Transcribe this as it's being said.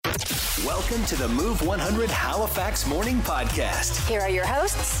Welcome to the Move 100 Halifax Morning Podcast. Here are your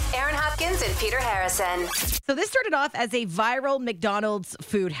hosts, Aaron Hopkins and Peter Harrison. So this started off as a viral McDonald's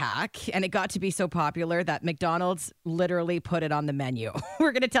food hack, and it got to be so popular that McDonald's literally put it on the menu.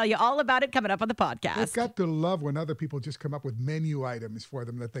 We're going to tell you all about it coming up on the podcast. They've got to love when other people just come up with menu items for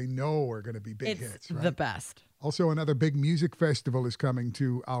them that they know are going to be big hits, right? The best. Also, another big music festival is coming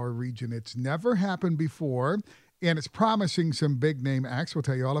to our region. It's never happened before, and it's promising some big-name acts. We'll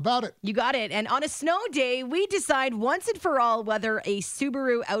tell you all about it. You got it. And on a snow day, we decide once and for all whether a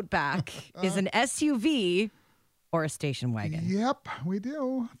Subaru Outback is an SUV or a station wagon. Yep, we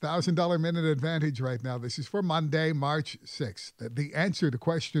do. $1,000 minute advantage right now. This is for Monday, March 6th. The answer to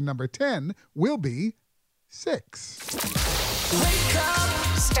question number 10 will be 6. Wake up!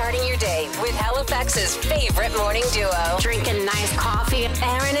 Starting your day with Halifax's favorite morning duo. Drinking nice coffee.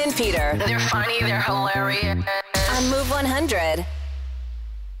 Aaron and Peter. They're funny, they're hilarious. On Move 100.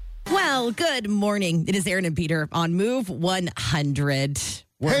 Well, good morning. It is Aaron and Peter on Move 100.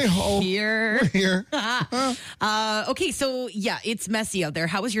 We're here. We're here. Okay, so yeah, it's messy out there.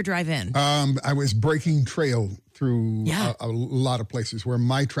 How was your drive in? I was breaking trail through Yeah. a lot of places where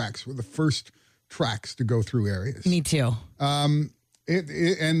my tracks were the first tracks to go through areas. Me too.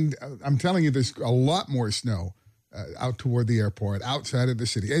 And I'm telling you, there's a lot more snow out toward the airport, outside of the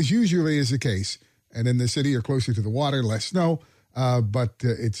city, as usually is the case. And in the city, you're closer to the water, less snow, but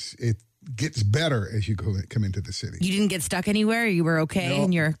it gets better as you come into the city. You didn't get stuck anywhere? You were okay No.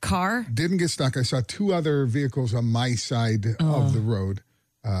 in your car? Didn't get stuck. I saw 2 other vehicles on my side of the road,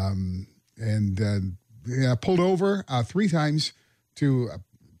 pulled over 3 times to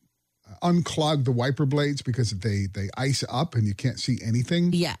unclog the wiper blades because they ice up and you can't see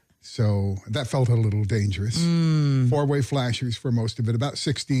anything. Yeah. So that felt a little dangerous. 4-way flashers for most of it, about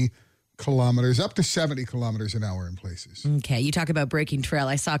 60 kilometers, up to 70 kilometers an hour in places. Okay, you talk about breaking trail.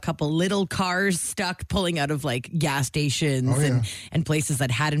 I saw a couple little cars stuck pulling out of like gas stations and places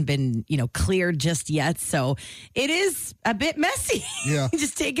that hadn't been, cleared just yet. So it is a bit messy. Yeah.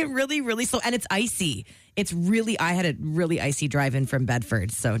 Just take it really, really slow. And it's icy. I had a really icy drive in from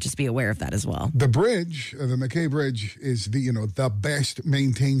Bedford. So just be aware of that as well. The bridge, the McKay Bridge, is the best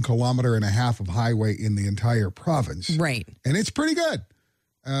maintained 1.5 kilometers of highway in the entire province. Right. And it's pretty good.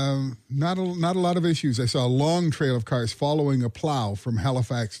 Not a lot of issues. I saw a long trail of cars following a plow from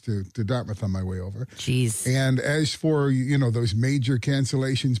Halifax to Dartmouth on my way over. Jeez. And as for, those major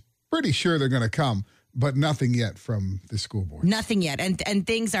cancellations, pretty sure they're going to come, but nothing yet from the school board. Nothing yet. And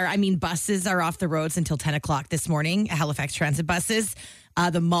things are, buses are off the roads until 10 o'clock this morning, Halifax Transit buses.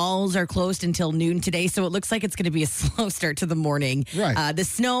 The malls are closed until noon today, so it looks like it's going to be a slow start to the morning. Right. The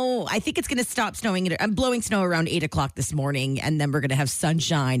snow, I think it's going to stop snowing. I'm blowing snow around 8 o'clock this morning, and then we're going to have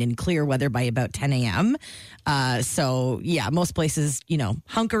sunshine and clear weather by about 10 a.m. So, yeah, most places,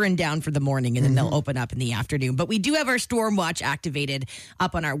 hunkering down for the morning, and then they'll open up in the afternoon. But we do have our Storm Watch activated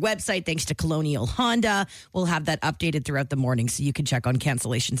up on our website, thanks to Colonial Honda. We'll have that updated throughout the morning, so you can check on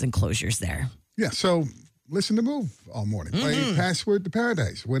cancellations and closures there. Yeah, so listen to Move all morning. Play Password to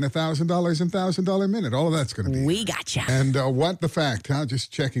Paradise. Win $1,000 and $1,000 minute. All of that's going to be. We gotcha. And what the fact, huh?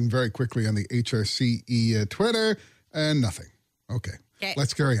 Just checking very quickly on the HRCE Twitter, and nothing. Okay.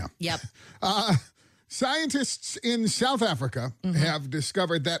 Let's carry on. Yep. Scientists in South Africa have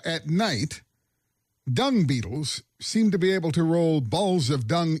discovered that at night, dung beetles seem to be able to roll balls of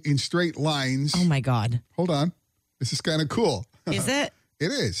dung in straight lines. Oh, my God. Hold on. This is kind of cool. Is it?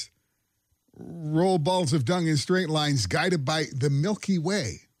 It is. Roll balls of dung in straight lines guided by the Milky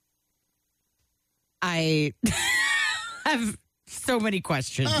Way. I have so many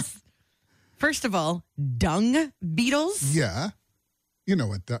questions. First of all, dung beetles? Yeah. You know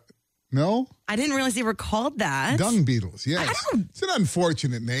what? No? I didn't realize they were called that. Dung beetles, yes. It's an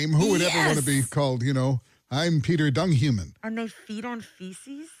unfortunate name. Who would ever want to be called, I'm Peter Dung Human? Are they feed on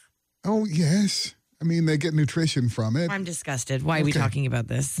feces? Oh, yes. I mean, they get nutrition from it. I'm disgusted. Why are we talking about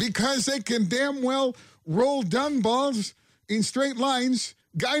this? Because they can damn well roll dung balls in straight lines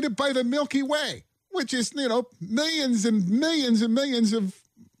guided by the Milky Way, which is, millions and millions and millions of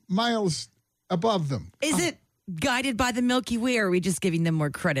miles above them. Is it guided by the Milky Way, or are we just giving them more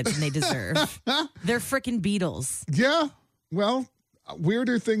credit than they deserve? They're frickin' beetles. Yeah. Well,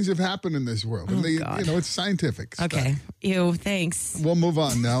 weirder things have happened in this world. And God. it's scientific stuff. Okay. Ew, thanks. We'll move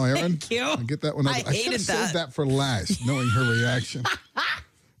on now, Aaron. Thank you. I'll get that one over. I should hated have saved that. that for last, knowing her reaction.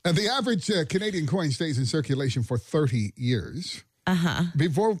 And the average Canadian coin stays in circulation for 30 years. Uh-huh.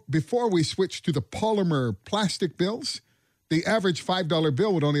 Before we switch to the polymer plastic bills, the average $5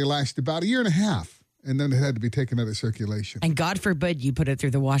 bill would only last about a year and a half, and then it had to be taken out of circulation. And God forbid you put it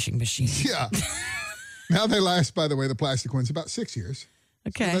through the washing machine. Yeah. Now they last, by the way, the plastic ones, about 6 years.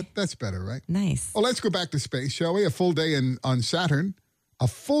 Okay. So that's better, right? Nice. Well, let's go back to space, shall we? A full day on Saturn. A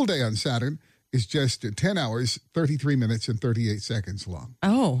full day on Saturn is just 10 hours, 33 minutes, and 38 seconds long.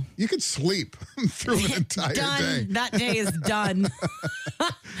 Oh. You could sleep through an entire Done. day. That day is done.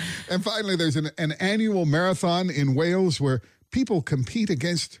 And finally, there's an annual marathon in Wales where people compete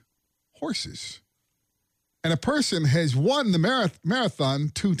against horses. And a person has won the marathon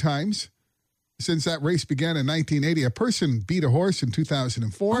 2 times since that race began in 1980. A person beat a horse in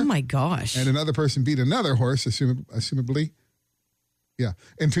 2004. Oh, my gosh. And another person beat another horse, assumably. Yeah,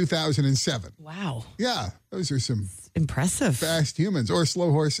 in 2007. Wow. Yeah, those are some Impressive. fast humans or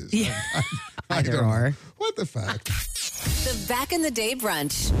slow horses. Yeah. I don't Either know. or. What the fuck? The Back in the Day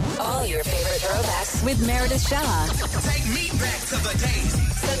Brunch. All your favorite throwbacks with Meredith Shaw. Take me back to the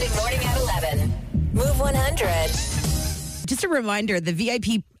days. Sunday morning at 11. Move 100. Just a reminder, the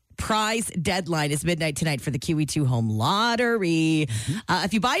VIP prize deadline is midnight tonight for the QE2 Home Lottery.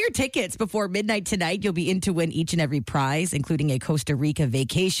 If you buy your tickets before midnight tonight, you'll be in to win each and every prize, including a Costa Rica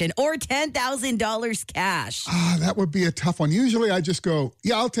vacation or $10,000 cash. That would be a tough one. Usually I just go,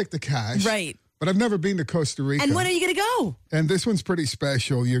 yeah, I'll take the cash. Right. But I've never been to Costa Rica. And when are you going to go? And this one's pretty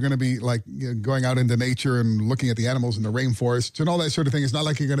special. You're going to be like going out into nature and looking at the animals in the rainforests and all that sort of thing. It's not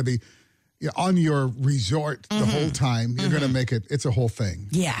like you're going to be on your resort the whole time. You're going to make it, it's a whole thing.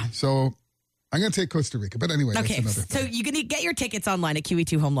 Yeah. So I'm going to take Costa Rica. But anyway, that's Okay, another so thing. you can get your tickets online at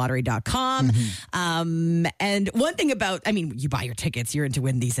QE2HomeLottery.com. And one thing about, you buy your tickets, you're in to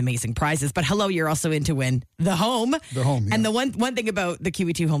win these amazing prizes. But hello, you're also in to win the home. The home, yeah. And the one thing about the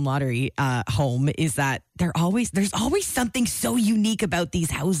QE2 Home Lottery home is that there's always something so unique about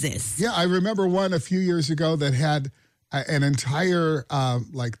these houses. Yeah, I remember one a few years ago that had an entire,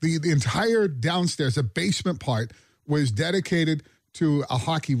 the entire downstairs, the basement part was dedicated to a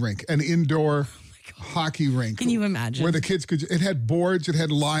hockey rink, an indoor hockey rink. Can you imagine? Where the kids it had boards, it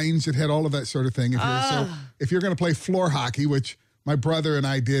had lines, it had all of that sort of thing. If you're going to play floor hockey, which my brother and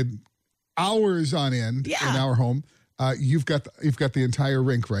I did hours on end in our home, you've got the entire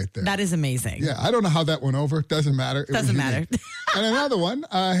rink right there. That is amazing. Yeah, I don't know how that went over. Doesn't matter. It Doesn't was matter. unique. And another one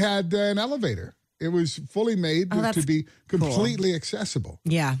had an elevator. It was fully made to be completely accessible.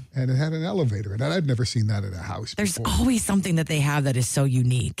 Yeah. And it had an elevator. And I'd never seen that in a house There's before. always something that they have that is so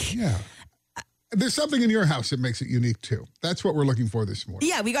unique. Yeah. There's something in your house that makes it unique, too. That's what we're looking for this morning.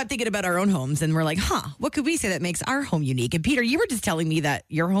 Yeah, we got thinking about our own homes and we're like, what could we say that makes our home unique? And Peter, you were just telling me that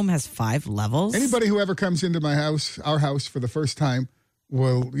your home has 5 levels. Anybody who ever comes into our house for the first time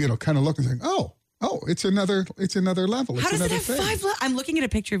will, kind of look and say, oh, it's another level. How does it have 5 levels? I'm looking at a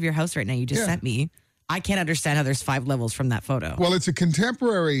picture of your house right now you just sent me. I can't understand how there's 5 levels from that photo. Well, it's a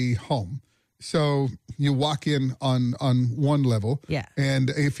contemporary home. So you walk in on one level. Yeah. And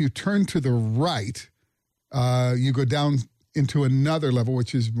if you turn to the right, you go down into another level,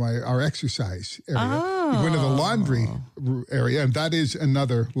 which is our exercise area. Oh. You go into the laundry area, and that is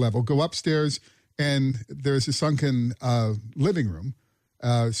another level. Go upstairs, and there's a sunken living room.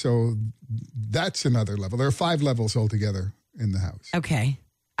 So that's another level. There are 5 levels altogether in the house. Okay.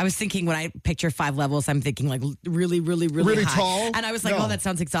 I was thinking when I picture 5 levels, I'm thinking like really, really, really high. Tall? And I was like, No. oh, that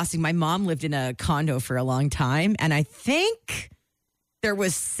sounds exhausting. My mom lived in a condo for a long time, and I think there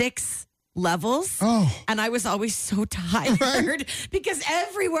was 6 levels. Oh. And I was always so tired because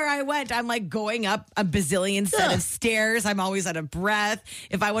everywhere I went, I'm like going up a bazillion set of stairs. I'm always out of breath.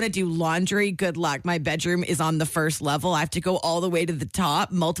 If I want to do laundry, good luck. My bedroom is on the first level. I have to go all the way to the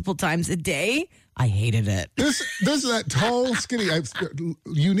top multiple times a day. I hated it. This is that tall, skinny,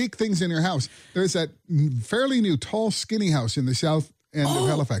 unique things in your house. There's that fairly new, tall, skinny house in the south end of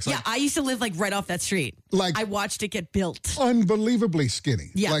Halifax. Yeah, I used to live like right off that street. Like- I watched it get built. Unbelievably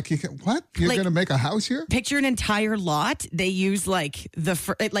skinny. Yeah. Like, what? You're Like- going to make a house here? Picture an entire lot. They use like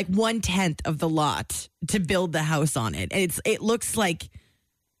 1/10 of the lot to build the house on it. And it looks like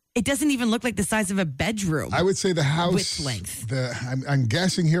it doesn't even look like the size of a bedroom. I would say the house, Width length. I'm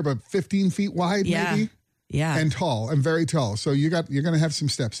guessing here, but 15 feet wide, Yeah. maybe, Yeah. and tall, and very tall. So you're going to have some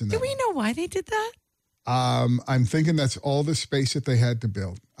steps in Do there. we know why they did that? I'm thinking that's all the space that they had to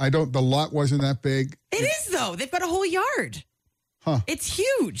build. The lot wasn't that big. It is though. They've got a whole yard. Huh. It's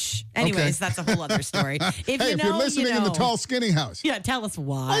huge. Anyways, Okay. that's a whole other story. If Hey, if you're listening in the tall, skinny house, Yeah, tell us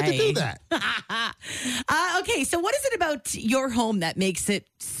why. why'd you do that? Okay, so what is it about your home that makes it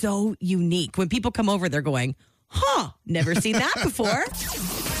so unique? When people come over, they're going, never seen that before.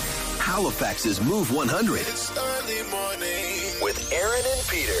 Halifax's Move 100. It's early morning with Aaron and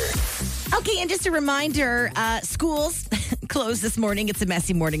Peter. Okay, and just a reminder, schools closed this morning. It's a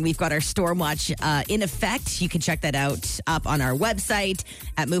messy morning. We've got our Storm Watch in effect. You can check that out up on our website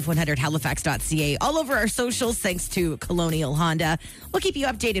at move100halifax.ca. All over our socials, thanks to Colonial Honda. We'll keep you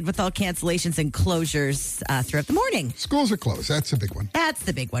updated with all cancellations and closures throughout the morning. Schools are closed. That's a big one. That's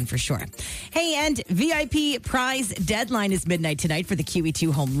the big one for sure. Hey, and VIP prize deadline is midnight tonight for the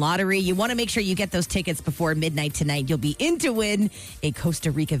QE2 Home Lottery. You want to make sure you get those tickets before midnight tonight. You'll be in to win a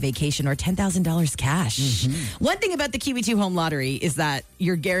Costa Rica vacation or $10,000 cash. Mm-hmm. One thing about the QE2 Home Lottery is that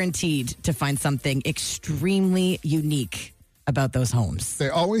you're guaranteed to find something extremely unique about those homes. They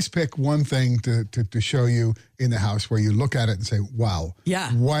always pick one thing to show you in the house where you look at it and say, wow,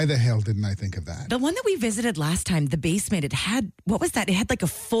 why the hell didn't I think of that? The one that we visited last time, the basement, it had, what was that? It had like a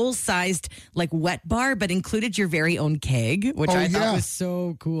full-sized like wet bar, but included your very own keg, which I thought was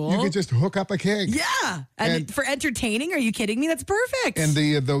so cool. You could just hook up a keg. Yeah. And for entertaining, are you kidding me? That's perfect. And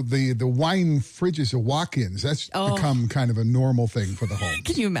the wine fridges are walk-ins. That's become kind of a normal thing for the home.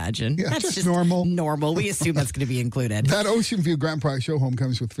 Can you imagine? Yeah, that's just normal. Normal. We assume that's going to be included. That Ocean View Grand Prize show home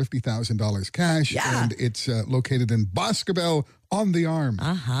comes with $50,000 cash. Yeah. And it's located in Boscobel on the Arm.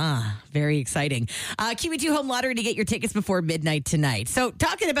 Very exciting. QE2 Home Lottery to get your tickets before midnight tonight. So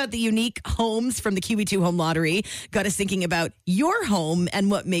talking about the unique homes from the QE2 Home Lottery got us thinking about your home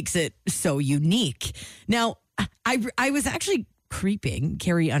and what makes it so unique. Now, I was actually creeping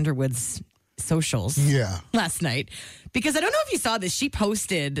Carrie Underwood's socials last night because I don't know if you saw this. She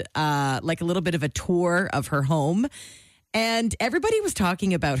posted like a little bit of a tour of her home. And everybody was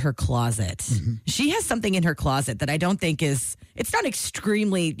talking about her closet. Mm-hmm. She has something in her closet that I don't think it's not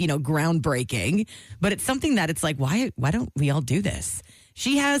extremely, groundbreaking, but it's something that it's like, why don't we all do this?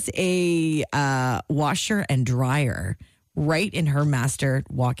 She has a washer and dryer right in her master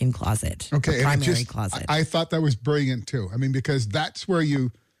walk-in closet. Okay. Her primary closet. I thought that was brilliant too. I mean, because that's where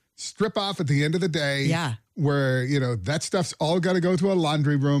you strip off at the end of the day. Yeah. Where, that stuff's all got to go to a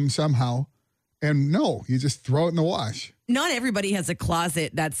laundry room somehow. And no, you just throw it in the wash. Not everybody has a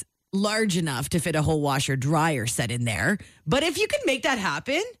closet that's large enough to fit a whole washer dryer set in there. But if you can make that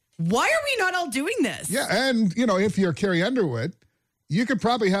happen, why are we not all doing this? Yeah. And, if you're Carrie Underwood, you could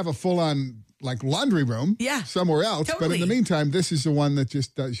probably have a full-on laundry room somewhere else. Totally. But in the meantime, this is the one that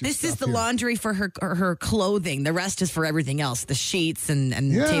just does your This is the here. laundry for her clothing. The rest is for everything else. The sheets and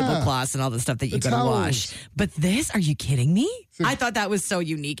tablecloths and all the stuff that you got to wash. But this, are you kidding me? I thought that was so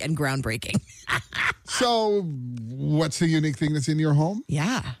unique and groundbreaking. So what's the unique thing that's in your home?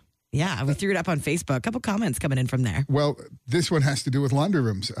 Yeah, we threw it up on Facebook. A couple comments coming in from there. Well, this one has to do with laundry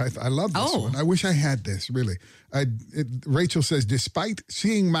rooms. I love this one. I wish I had this, really. Rachel says, despite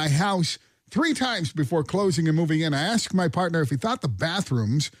seeing my house 3 times before closing and moving in, I asked my partner if he thought the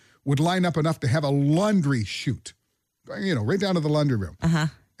bathrooms would line up enough to have a laundry chute, right down to the laundry room.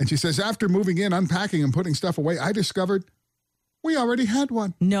 And she says, after moving in, unpacking and putting stuff away, I discovered we already had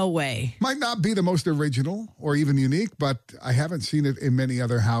one. No way. Might not be the most original or even unique, but I haven't seen it in many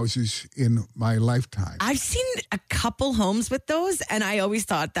other houses in my lifetime. I've seen a couple homes with those, and I always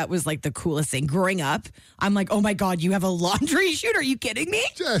thought that was like the coolest thing. Growing up, I'm like, oh my God, you have a laundry chute? Are you kidding me?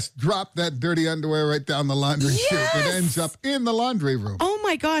 Just drop that dirty underwear right down the laundry chute. It ends up in the laundry room. Oh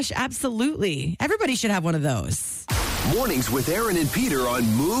my gosh, absolutely. Everybody should have one of those. Mornings with Aaron and Peter on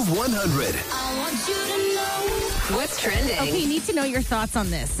Move 100. I want you to know what's trending. Okay, you need to know your thoughts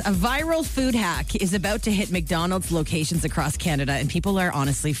on this. A viral food hack is about to hit McDonald's locations across Canada, and people are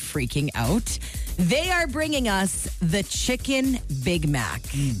honestly freaking out. They are bringing us the Chicken Big Mac.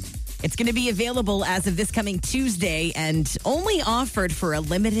 It's going to be available as of this coming Tuesday and only offered for a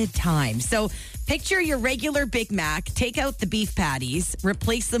limited time. So picture your regular Big Mac, take out the beef patties,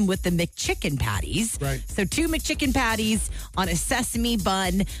 replace them with the McChicken patties. Right. So 2 McChicken patties on a sesame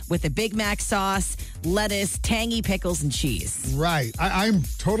bun with a Big Mac sauce, lettuce, tangy pickles, and cheese. Right. I'm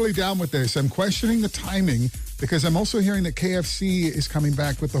totally down with this. I'm questioning the timing because I'm also hearing that KFC is coming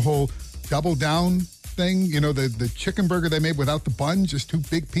back with the whole double down thing. The chicken burger they made without the bun, just 2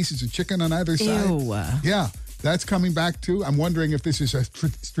 big pieces of chicken on either side. Ew. Yeah, that's coming back too. I'm wondering if this is a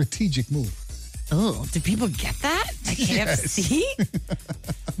strategic move. Oh, do people get that at KFC?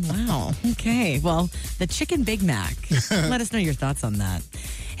 Wow. Okay. Well, the Chicken Big Mac. Let us know your thoughts on that.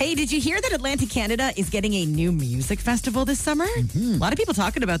 Hey, did you hear that Atlantic Canada is getting a new music festival this summer? A lot of people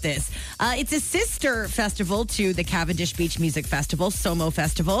talking about this. It's a sister festival to the Cavendish Beach Music Festival, SOMO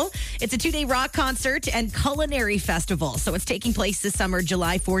Festival. It's a 2-day rock concert and culinary festival. So it's taking place this summer,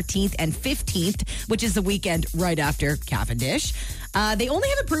 July 14th and 15th, which is the weekend right after Cavendish. They only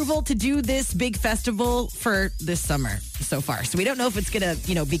have approval to do this big festival for this summer so far. So we don't know if it's going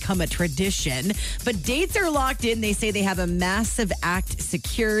to, become a tradition. But dates are locked in. They say they have a massive act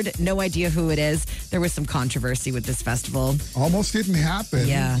secured. No idea who it is. There was some controversy with this festival. Almost didn't happen.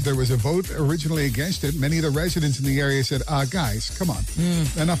 Yeah. There was a vote originally against it. Many of the residents in the area said, guys, come on.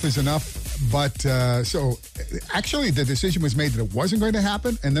 Enough is enough. But so actually the decision was made that it wasn't going to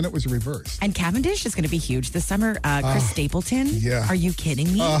happen, and then it was reversed. And Cavendish is going to be huge this summer. Chris Stapleton. Yeah. Are you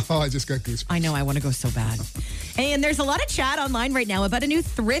kidding me? Oh, I just got goosebumps. I know. I want to go so bad. And there's a lot of chat online right now about a new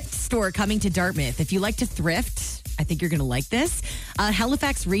thrift store coming to Dartmouth. If you like to thrift, I think you're going to like this.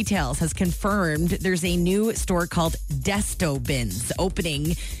 Halifax Retails has confirmed there's a new store called Desto Bins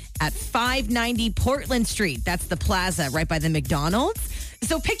opening at 590 Portland Street. That's the plaza right by the McDonald's.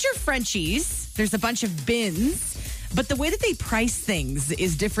 So picture Frenchies. There's a bunch of bins. But the way that they price things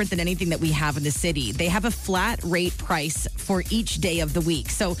is different than anything that we have in the city. They have a flat rate price for each day of the week.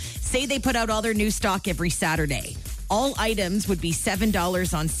 So say they put out all their new stock every Saturday. All items would be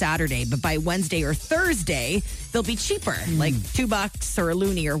 $7 on Saturday, but by Wednesday or Thursday, they'll be cheaper, like $2 or a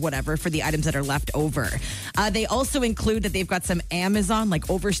loonie or whatever for the items that are left over. They also include that they've got some Amazon, like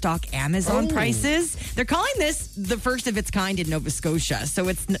overstock Amazon prices. They're calling this the first of its kind in Nova Scotia.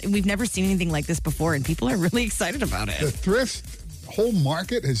 So we've never seen anything like this before, and people are really excited about it. The thrift whole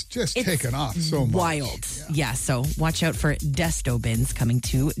market has just taken off so much. Wild. Yeah, so watch out for Desto Bins coming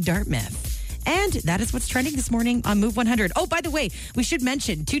to Dartmouth. And that is what's trending this morning on Move 100. Oh, by the way, we should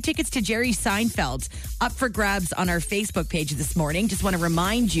mention 2 tickets to Jerry Seinfeld up for grabs on our Facebook page this morning. Just want to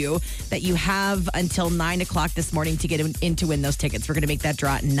remind you that you have until 9 o'clock this morning to get in to win those tickets. We're going to make that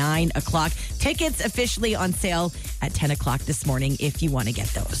draw at 9 o'clock. Tickets officially on sale at 10 o'clock this morning if you want to get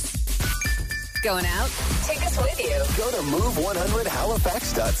those. Going out? Take us with you. Go to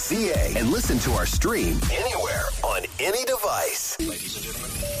move100halifax.ca and listen to our stream anywhere on any device. Ladies and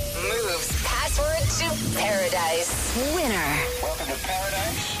gentlemen. Move's password to paradise. Winner. Welcome to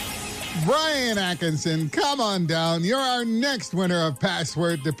paradise. Brian Atkinson, come on down. You're our next winner of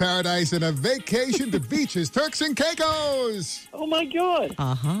Password to Paradise and a vacation to beaches, Turks and Caicos. Oh, my God.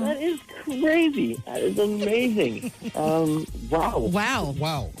 Uh-huh. That is crazy. That is amazing. Wow.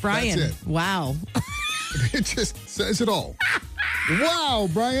 Wow. Brian. That's it. Wow. It just says it all. Wow,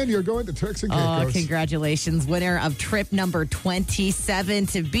 Brian, you're going to Turks and Caicos. Oh, congratulations. Winner of trip number 27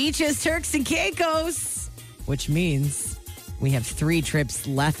 to beaches, Turks and Caicos, which means we have 3 trips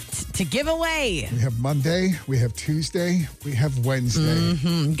left to give away. We have Monday, we have Tuesday, we have Wednesday.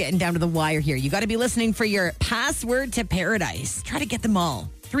 Getting down to the wire here. You got to be listening for your password to paradise. Try to get them all.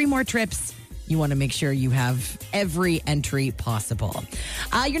 3 more trips. You want to make sure you have every entry possible.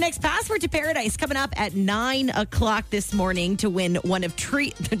 Your next password to paradise coming up at 9 o'clock this morning to win one of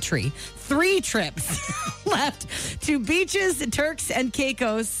 3 trips left to beaches, Turks and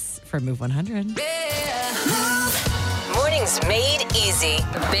Caicos for Move 100. Mornings made easy.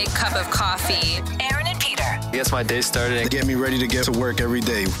 A big cup of coffee. Aaron and Peter. Gets my day started and get me ready to get to work every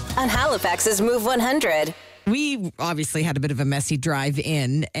day. On Halifax's Move 100. We obviously had a bit of a messy drive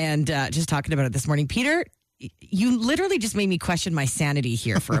in and just talking about it this morning. Peter, you literally just made me question my sanity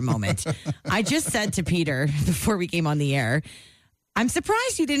here for a moment. I just said to Peter before we came on the air, I'm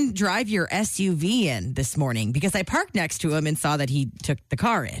surprised you didn't drive your SUV in this morning because I parked next to him and saw that he took the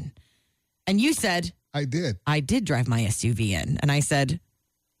car in. And you said, I did. I did drive my SUV in. And I said,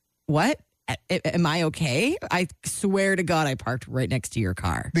 what? Am I okay? I swear to God, I parked right next to your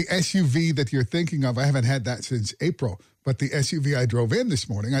car. The SUV that you're thinking of, I haven't had that since April, but the SUV I drove in this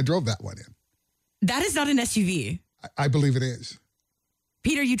morning, I drove that one in. That is not an SUV. I believe it is.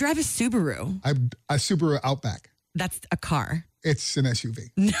 Peter, you drive a Subaru. A Subaru Outback. That's a car. It's an SUV.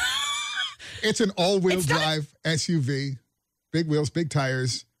 It's an all-wheel drive SUV. Big wheels, big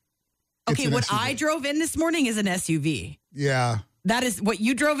tires. Okay, what SUV. I drove in this morning is an SUV. Yeah. That is what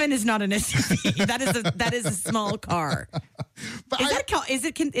you drove in is not an SUV. that is a small car. But is it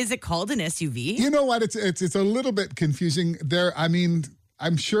called an SUV? You know what? It's a little bit confusing.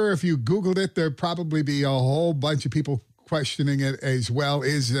 I'm sure if you Googled it, there'd probably be a whole bunch of people questioning it as well.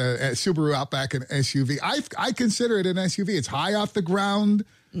 Is a Subaru Outback an SUV? I consider it an SUV. It's high off the ground.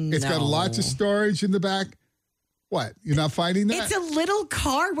 It's got lots of storage in the back. What? You're not finding that? It's a little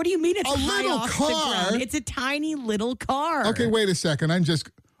car. What do you mean it's high little off car? the ground? It's a tiny little car. Okay, wait a second.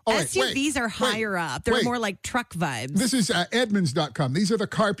 SUVs are higher up. They're more like truck vibes. This is Edmunds.com. These are the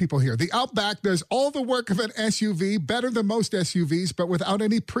car people here. The Outback does all the work of an SUV, better than most SUVs, but without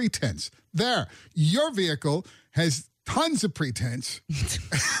any pretense. There. Your vehicle has tons of pretense.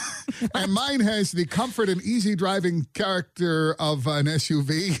 And mine has the comfort and easy driving character of an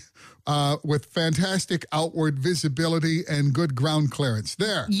SUV with fantastic outward visibility and good ground clearance.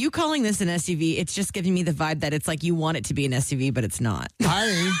 There. You calling this an SUV, it's just giving me the vibe that it's like you want it to be an SUV, but it's not.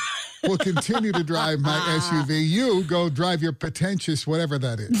 I will continue to drive my SUV. You go drive your pretentious whatever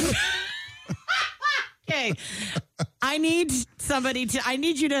that is. Okay. I need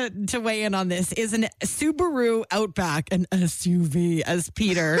you to weigh in on this. Is an Subaru Outback an SUV, as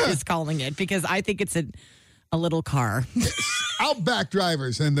Peter is calling it? Because I think it's a little car. Outback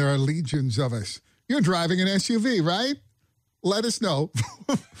drivers, and there are legions of us. You're driving an SUV, right? Let us know.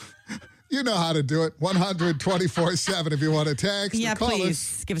 You know how to do it. 124/7 if you want to text. Yeah, or call please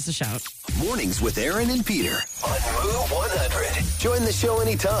us. give us a shout. Mornings with Aaron and Peter on Move 100. Join the show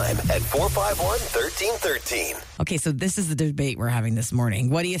anytime at 451-1313. Okay, so this is the debate we're having this morning.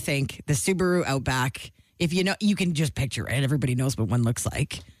 What do you think? The Subaru Outback, if you know, you can just picture it. Everybody knows what one looks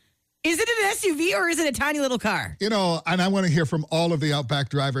like. Is it an SUV or is it a tiny little car? You know, and I want to hear from all of the Outback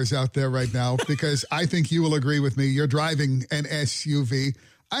drivers out there right now because I think you will agree with me. You're driving an SUV.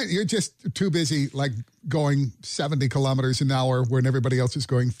 You're just too busy, like, going 70 kilometers an hour when everybody else is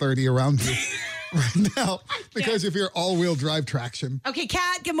going 30 around you right now because of your all-wheel drive traction. Okay,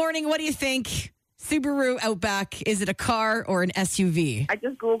 Kat, good morning. What do you think? Subaru Outback, is it a car or an SUV? I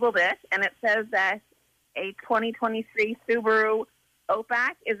just Googled it, and it says that a 2023 Subaru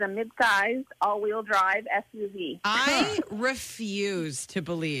Outback is a mid-sized, all-wheel drive SUV. I refuse to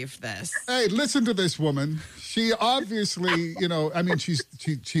believe this. Hey, listen to this woman. She obviously, you know, I mean, she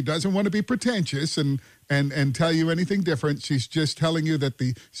doesn't want to be pretentious and tell you anything different. She's just telling you that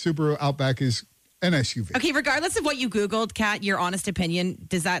the Subaru Outback is an SUV. Okay, regardless of what you Googled, Kat, your honest opinion,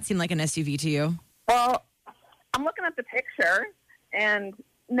 does that seem like an SUV to you? Well, I'm looking at the picture, and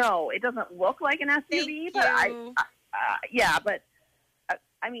no, it doesn't look like an SUV. Thank But you.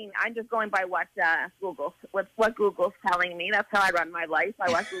 I mean, I'm just going by what Google's telling me. That's how I run my life, by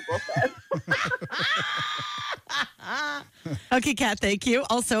what Google says. Okay, Kat, thank you.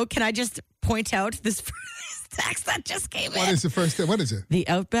 Also, can I just point out this text that just came in? What is the first thing? What is it? The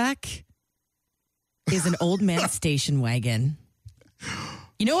Outback is an old man station wagon.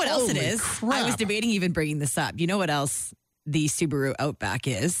 You know what else it Holy is? crap. I was debating even bringing this up. You know what else the Subaru Outback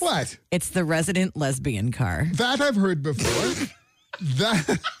is? What? It's the resident lesbian car. That I've heard before.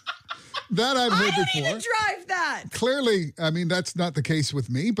 That I've heard I don't before. even drive that. Clearly, I mean, that's not the case with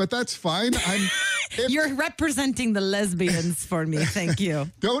me, but that's fine. You're representing the lesbians for me. Thank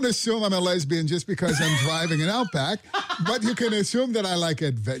you. Don't assume I'm a lesbian just because I'm driving an Outback, but you can assume that I like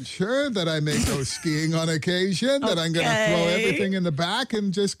adventure, that I may go skiing on occasion, that I'm going to throw Okay. everything in the back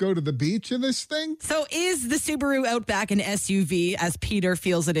and just go to the beach in this thing. So is the Subaru Outback an SUV as Peter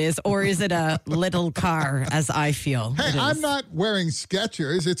feels it is, or is it a little car as I feel Hey, it is? I'm not wearing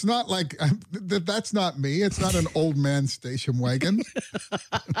Skechers. It's not like that's not me. It's not an old man station wagon.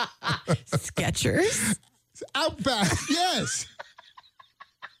 Skechers? Outback, yes.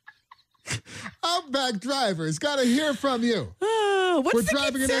 Outback drivers, got to hear from you. Oh, what's We're the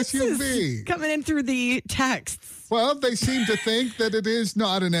driving an consensus SUV. coming in through the texts? Well, they seem to think that it is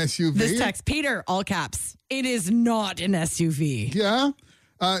not an SUV. This text, Peter, all caps. It is not an SUV. Yeah.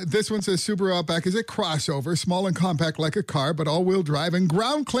 This one says Subaru Outback is a crossover, small and compact like a car, but all-wheel drive and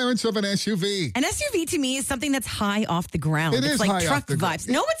ground clearance of an SUV. An SUV to me is something that's high off the ground. It it's is like high truck off the ground. vibes.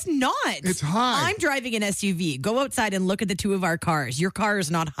 No, it's not. It's high. I'm driving an SUV. Go outside and look at the two of our cars. Your car is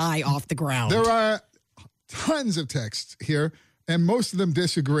not high off the ground. There are tons of texts here, and most of them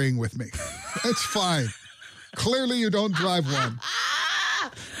disagreeing with me. It's fine. Clearly, you don't drive one.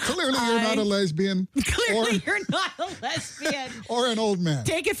 Clearly, you're not a lesbian. Clearly, you're not a lesbian. Or an old man.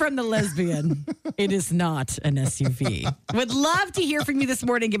 Take it from the lesbian. It is not an SUV. Would love to hear from you this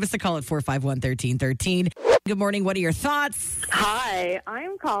morning. Give us a call at 451-1313. Good morning. What are your thoughts? Hi,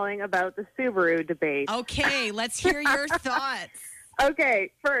 I'm calling about the Subaru debate. Okay, let's hear your thoughts.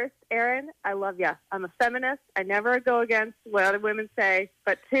 Okay, first, Aaron, I love you. I'm a feminist. I never go against what other women say.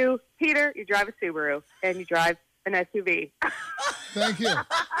 But two, Peter, you drive a Subaru and you drive an SUV. Thank you.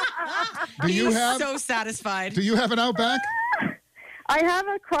 He's so satisfied. Do you have an Outback? I have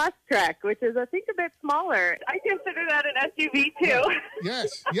a Crosstrek, which is, I think, a bit smaller. I consider that an SUV, too.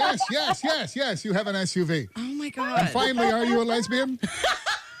 Yes. You have an SUV. Oh, my And God. finally, are you a lesbian?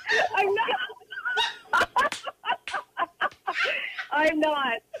 I'm not. I'm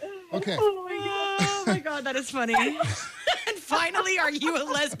not. Okay. Oh, my God, that is funny. And finally, are you a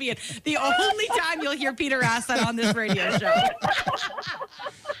lesbian? The only time you'll hear Peter ask that on this radio show.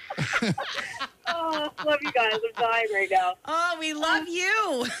 Oh, love you guys. I'm dying right now. Oh, we love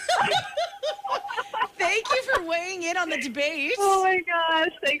you. Thank you for weighing in on the debate. Oh, my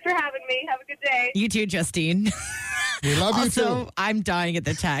gosh. Thanks for having me. Have a good day. You too, Justine. We love you Also, too. I'm dying at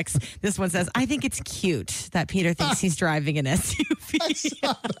the text. This one says, I think it's cute that Peter thinks he's driving an SUV.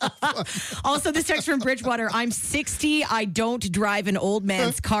 Also, this text from Bridgewater, I'm 60. I don't drive an old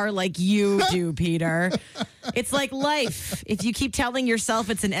man's car like you do, Peter. It's like life. If you keep telling yourself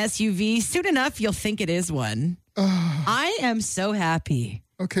it's an SUV, soon enough, you'll think it is one. I am so happy.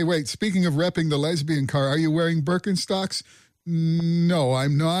 Okay, wait. Speaking of repping the lesbian car, are you wearing Birkenstocks? No,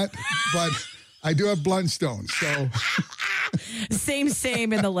 I'm not. But I do have Blundstones, so...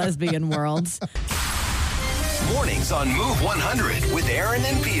 Same in the lesbian world. Mornings on Move 100 with Aaron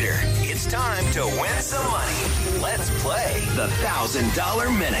and Peter. It's time to win some money. Let's play the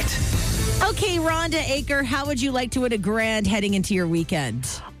 $1,000 Minute. Okay, Rhonda Aker, how would you like to win $1,000 heading into your weekend?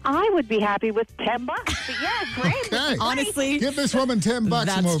 I would be happy with $10. But yeah, great. Okay. Honestly, Give this woman $10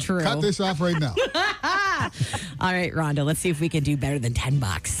 That's and we'll true. cut this off right now. all right, Rhonda, let's see if we can do better than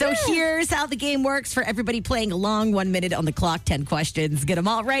 $10. So here's how the game works for everybody playing along. 1 minute on the clock, 10 questions. Get them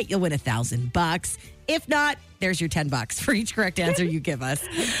all right, you'll win $1,000. If not, there's your $10 for each correct answer you give us.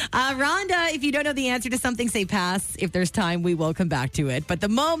 Rhonda, if you don't know the answer to something, say pass. If there's time, we will come back to it. But the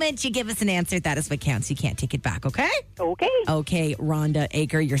moment you give us an answer, that is what counts. You can't take it back, okay? Okay. Okay, Rhonda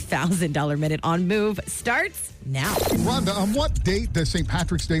Aker, your $1,000 minute on Move starts now. Rhonda, on what date does St.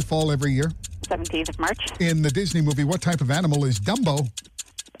 Patrick's Day fall every year? 17th of March. In the Disney movie, what type of animal is Dumbo?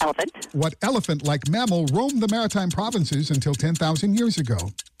 Elephant. What elephant-like mammal roamed the maritime provinces until 10,000 years ago?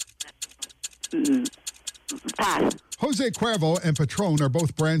 Pass. Jose Cuervo and Patron are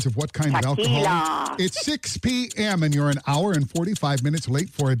both brands of what kind of alcohol? Tequila. It's 6 p.m. and you're an hour and 45 minutes late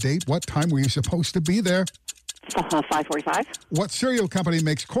for a date. What time were you supposed to be there? 5:45. What cereal company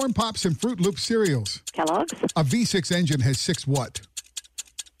makes Corn Pops and Fruit Loop cereals? Kellogg's. A V6 engine has 6 what?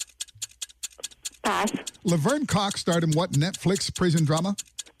 Pass. Laverne Cox starred in what Netflix prison drama?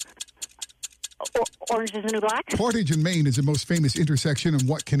 Orange is the New Black. Portage and Maine is the most famous intersection in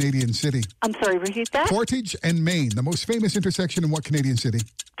what Canadian city? I'm sorry, repeat that. Portage and Maine, the most famous intersection in what Canadian city?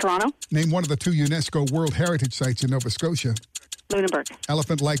 Toronto. Name one of the 2 UNESCO World Heritage Sites in Nova Scotia. Lunenburg.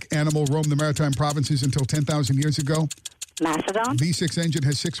 Elephant-like animal roamed the maritime provinces until 10,000 years ago. Macedon. V6 engine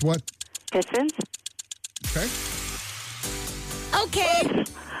has 6 what? Pistons. Okay. Okay.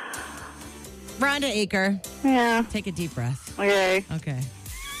 Rhonda Aker, Yeah. take a deep breath. Okay. Okay.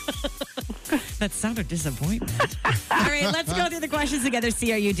 That sounded disappointment. All right, let's go through the questions together, see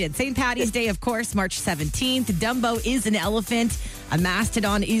how you did. St. Patty's Day, of course, March 17th. Dumbo is an elephant. A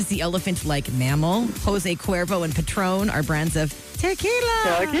mastodon is the elephant-like mammal. Jose Cuervo and Patron are brands of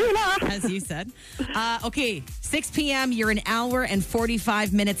tequila. As you said. Okay, 6 p.m., you're an hour and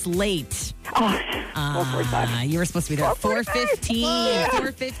 45 minutes late. 4:45. You were supposed to be there at 4:15.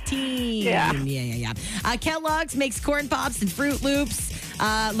 4:15. Yeah. Yeah. Kellogg's makes Corn Pops and Fruit Loops.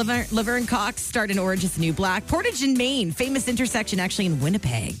 Laverne Cox starred in Orange is the New Black. Portage and Maine, famous intersection actually in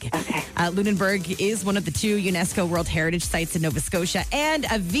Winnipeg. Okay. Lunenburg is one of the 2 UNESCO World Heritage Sites in Nova Scotia. And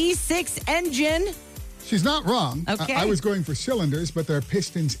a V6 engine. She's not wrong. Okay. I was going for cylinders, but there are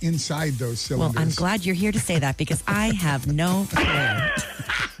pistons inside those Well, cylinders. I'm glad you're here to say that because I have no clue.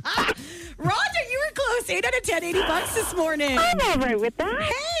 Rhonda, you were close. 8 out of 10, $80 this morning. I'm all right with that.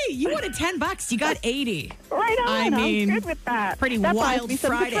 Hey, you wanted $10. You got 80. Right on. I mean, I'm good with that. pretty that buys wild me some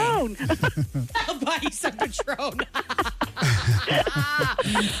Friday. Patron. I'll buy you some Patron.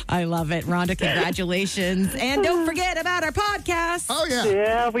 I love it. Rhonda, congratulations. And don't forget about our podcast. Oh, yeah.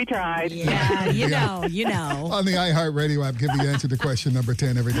 Yeah, we tried. Yeah, you know. On the iHeartRadio app, give the answer to question number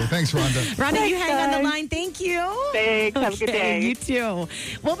 10 every day. Thanks, Rhonda. Rhonda, you Thanks, hang on the guys. line. Thank you. Thanks. Have a good Okay, day. you too.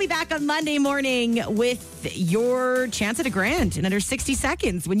 We'll be back on Monday morning with your chance at $1,000 in under 60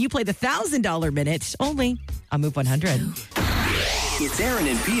 seconds when you play the $1,000 minute only on Move 100. It's Aaron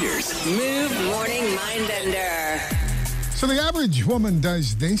and Peter's Move Morning Mindbender. So the average woman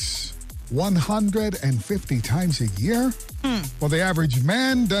does this 150 times a year. Well, the average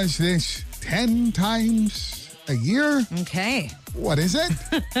man does this 10 times a year. Okay. What is it?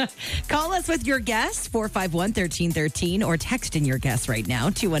 Call us with your guess, 451-1313, or text in your guess right now,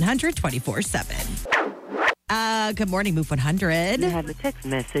 200-24-7. Good morning, Move 100. I have a text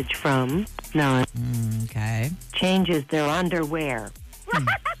message from Non. Okay. Changes their underwear.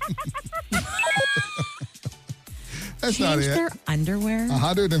 That's not Change it. their underwear?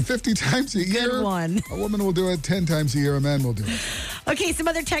 150 times a year. Good one. A woman will do it 10 times a year. A man will do it. Okay, some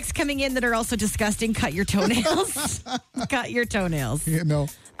other texts coming in that are also disgusting. Cut your toenails. Cut your toenails. You know.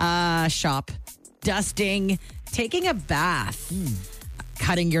 Shop. Dusting. Taking a bath.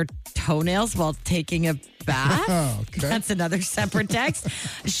 Cutting your toenails while taking a bath. Okay. That's another separate text.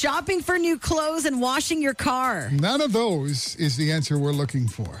 Shopping for new clothes and washing your car. None of those is the answer we're looking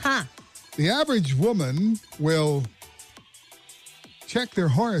for. Huh. The average woman will check their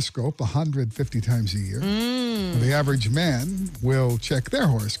horoscope 150 times a year. The average man will check their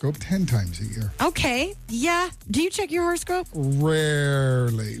horoscope 10 times a year. Okay. Yeah. Do you check your horoscope?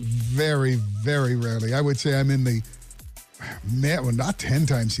 Rarely. Very, very rarely. I would say I'm in the, well, not 10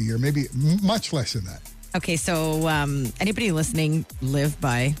 times a year, maybe much less than that. Okay, so anybody listening live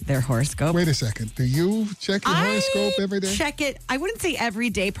by their horoscope? Wait a second. Do you check your horoscope every day? Check it. I wouldn't say every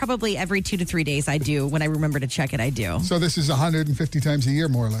day. Probably every 2 to 3 days I do. When I remember to check it, I do. So this is 150 times a year,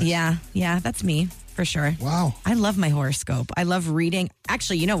 more or less. Yeah, that's me, for sure. Wow. I love my horoscope. I love reading.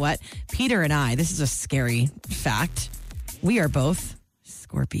 Actually, you know what? Peter and I, this is a scary fact. We are both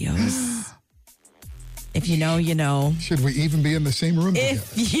Scorpios. If you know, you know. Should we even be in the same room together?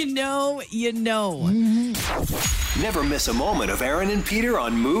 If you know, you know. Never miss a moment of Aaron and Peter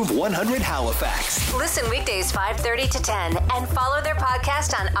on Move 100 Halifax. Listen weekdays 5:30 to 10 and follow their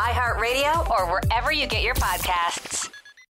podcast on iHeartRadio or wherever you get your podcasts.